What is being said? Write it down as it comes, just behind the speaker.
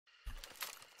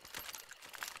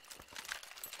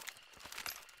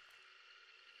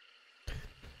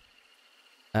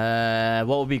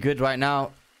What would be good right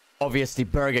now? Obviously,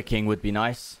 Burger King would be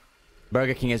nice.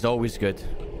 Burger King is always good.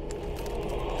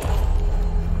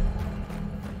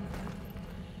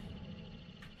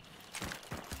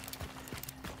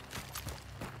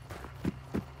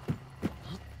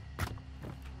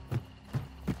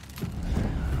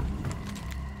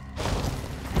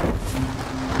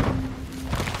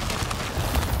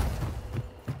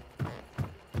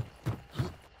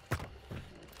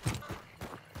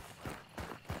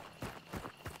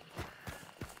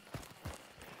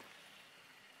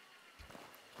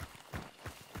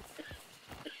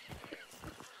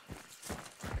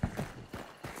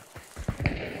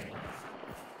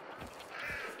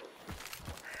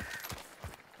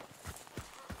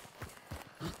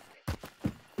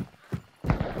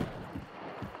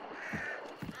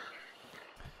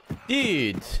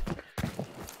 Dude.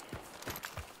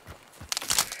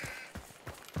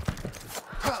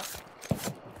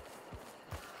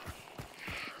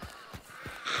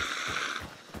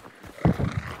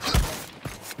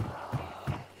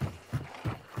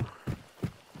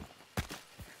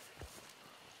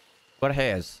 What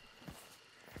hairs?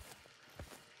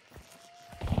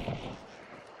 Oh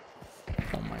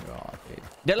my god, dude.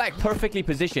 They're like perfectly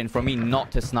positioned for me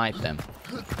not to snipe them.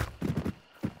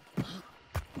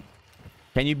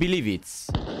 Can you believe it?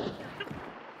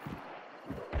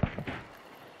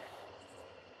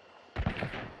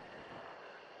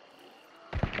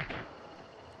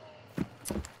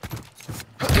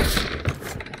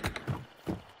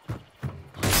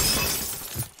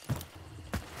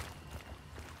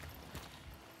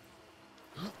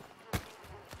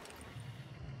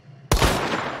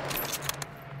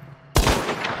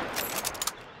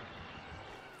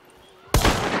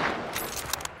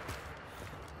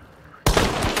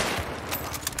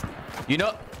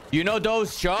 You know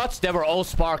those shots? They were all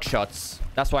spark shots.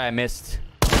 That's why I missed.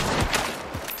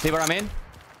 See what I mean?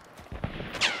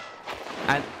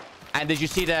 And did you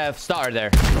see the star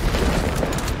there?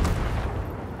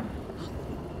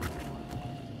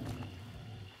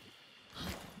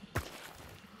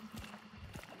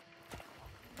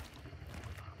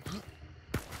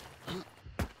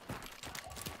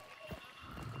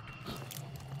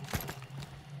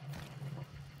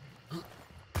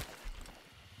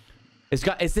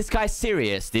 Is this guy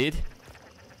serious, dude?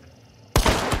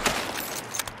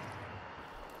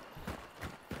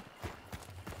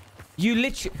 You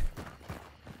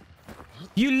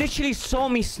literally saw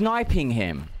me sniping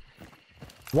him.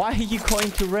 Why are you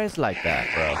going to res like that,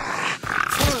 bro?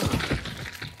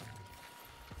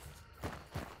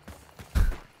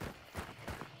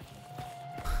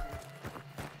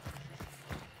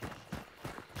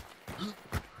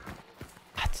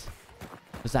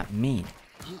 What does that mean?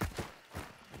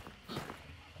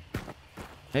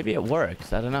 Maybe it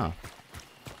works. I don't know.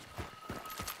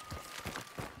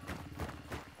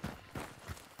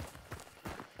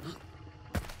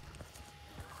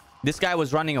 This guy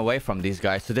was running away from these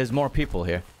guys, so there's more people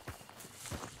here.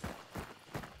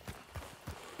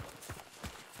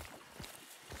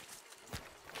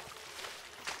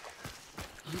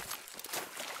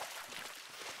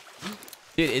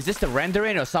 Dude, is this the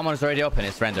rendering or someone's already opened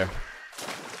its render?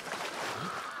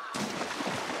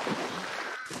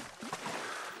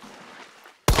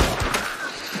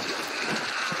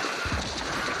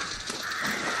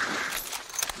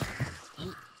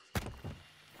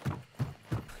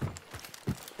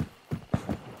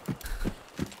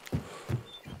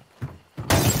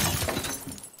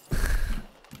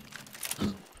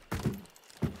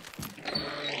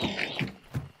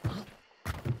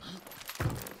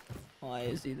 Why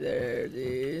is he there,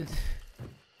 dude?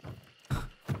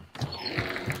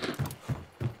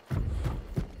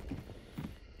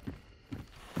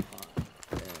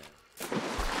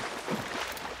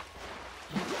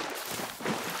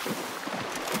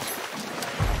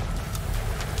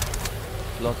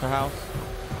 Slaughterhouse.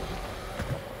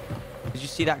 Did you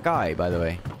see that guy, by the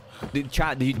way?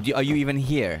 Chat, are you even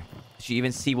here? Did you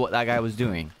even see what that guy was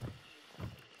doing?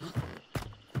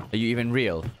 Are you even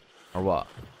real? Or what?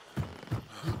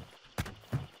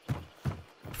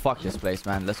 Fuck this place,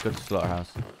 man. Let's go to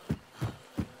Slaughterhouse.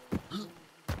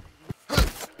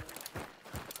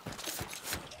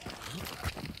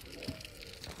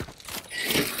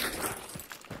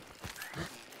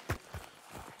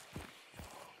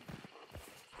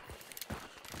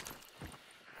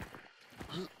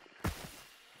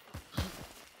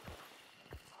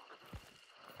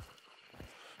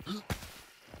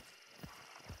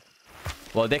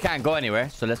 Well, they can't go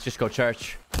anywhere, so let's just go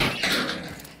church.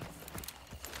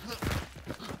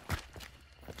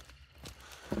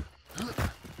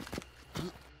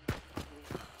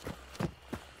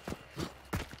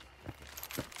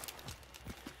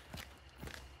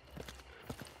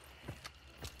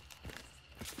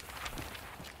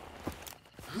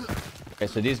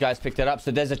 Okay, so these guys picked it up.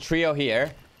 So there's a trio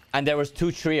here, and there was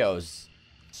 2 trios.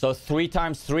 So 3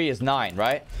 times 3 is 9,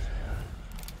 right?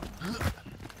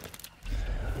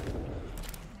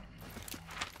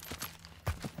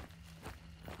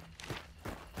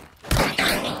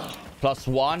 Plus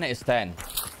 1 is 10.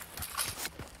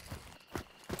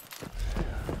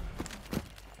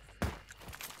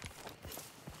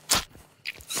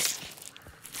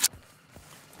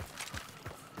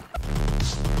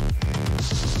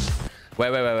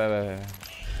 Wait.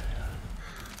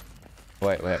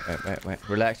 Wait.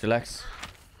 Relax.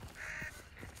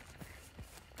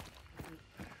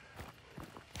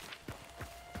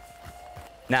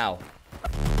 Now.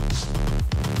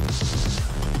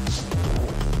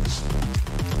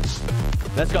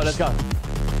 Let's go. Let's go.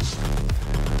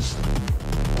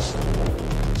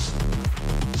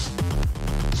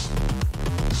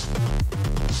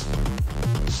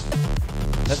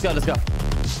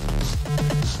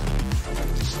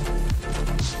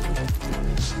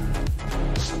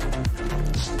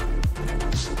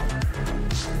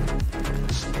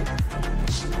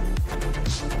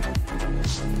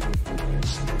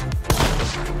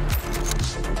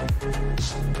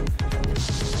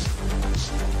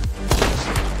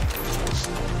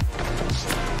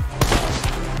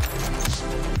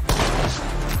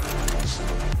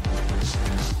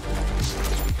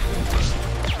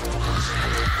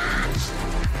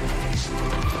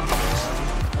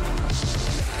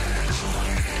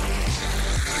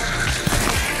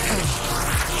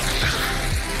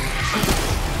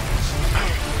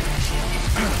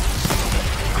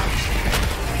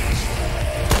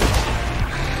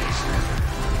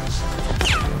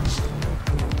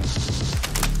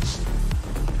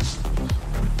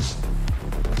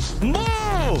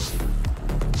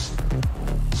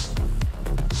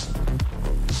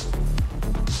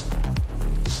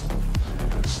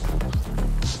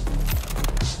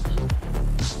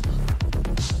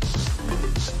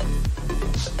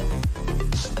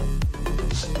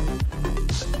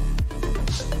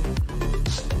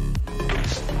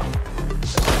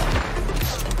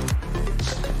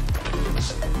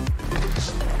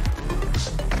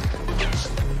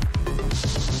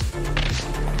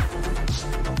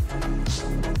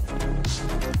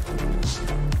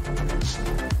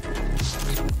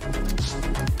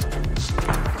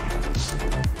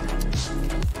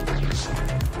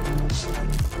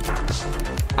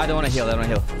 I don't want to heal.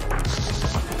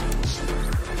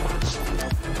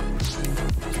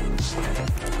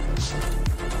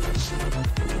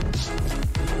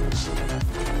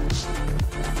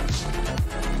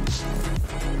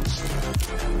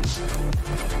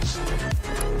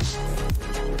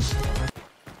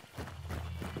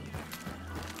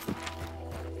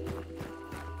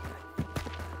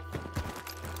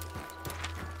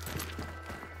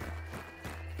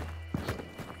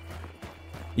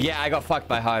 Yeah, I got fucked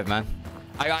by Hive, man.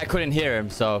 I couldn't hear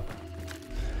him, so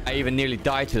I even nearly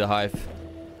died to the Hive.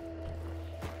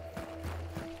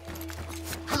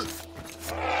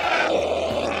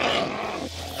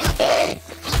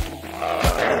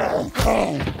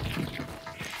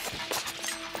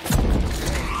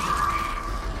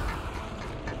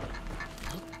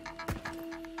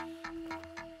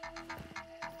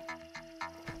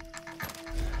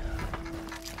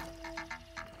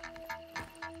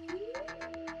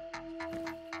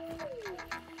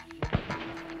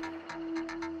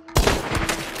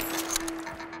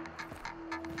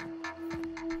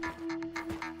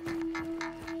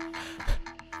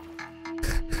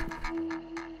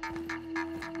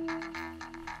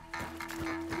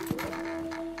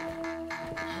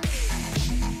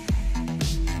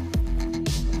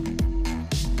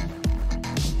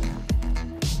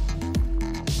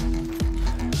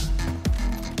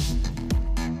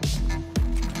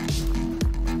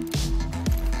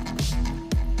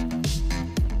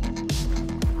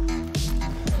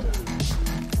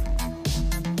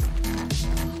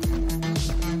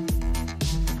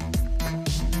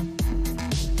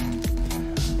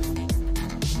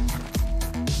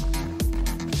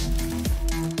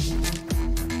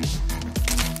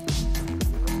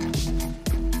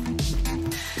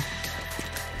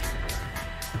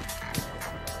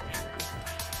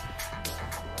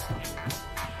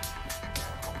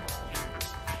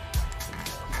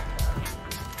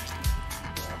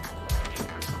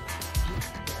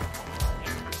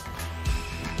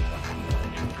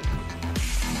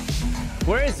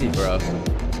 Where is he, bro?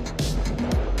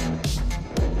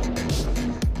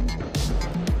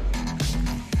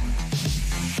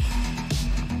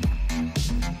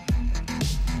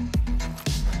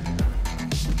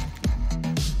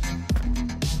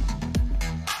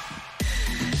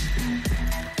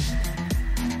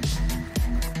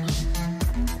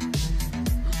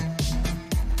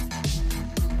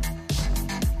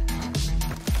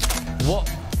 What?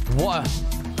 What?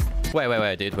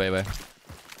 Wait, dude. Wait. Wait.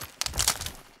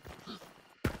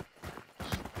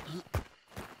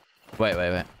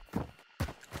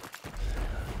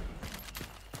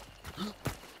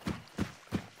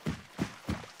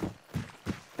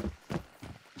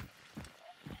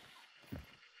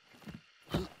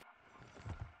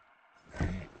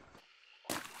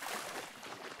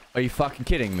 Are you fucking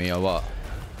kidding me or what?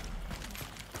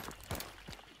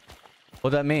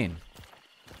 What'd that mean?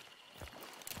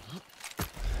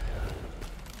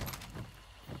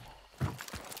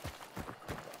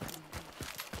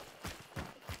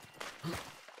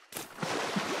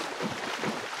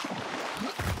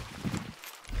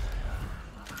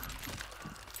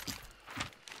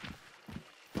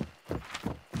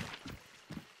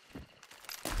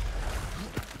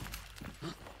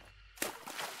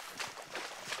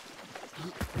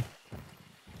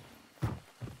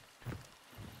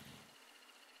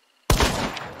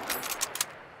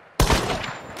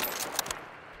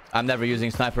 I'm never using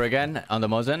sniper again on the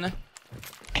Mosin.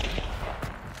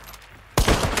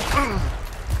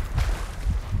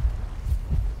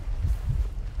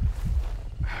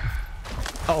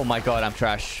 Oh my god, I'm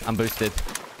trash. I'm boosted.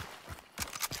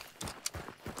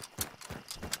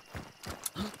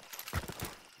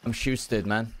 I'm shoosted,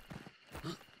 man.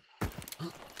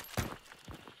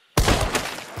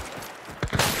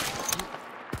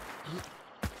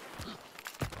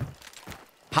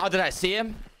 How did I see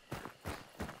him?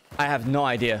 I have no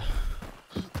idea.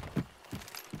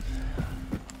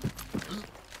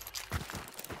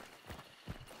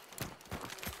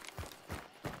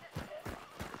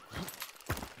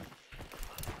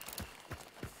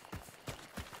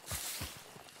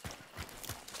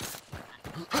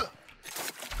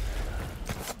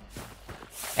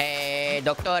 Hey,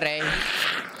 dottore.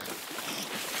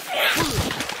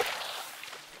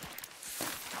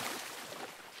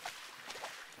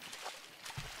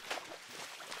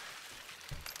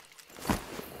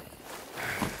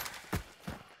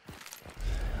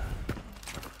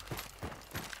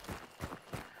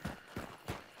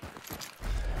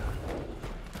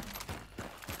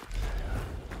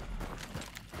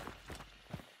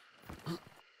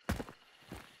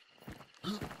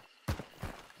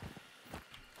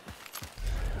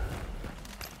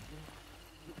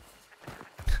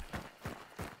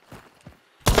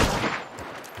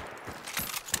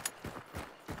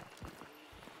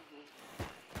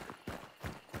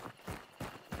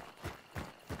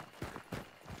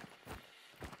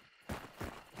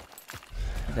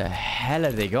 Where the hell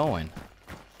are they going?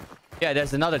 Yeah,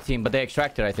 there's another team, but they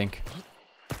extracted, I think.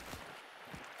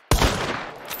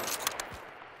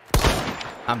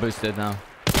 I'm boosted now.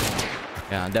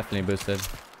 Yeah, I'm definitely boosted.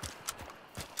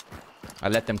 I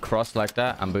let them cross like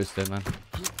that. I'm boosted, man.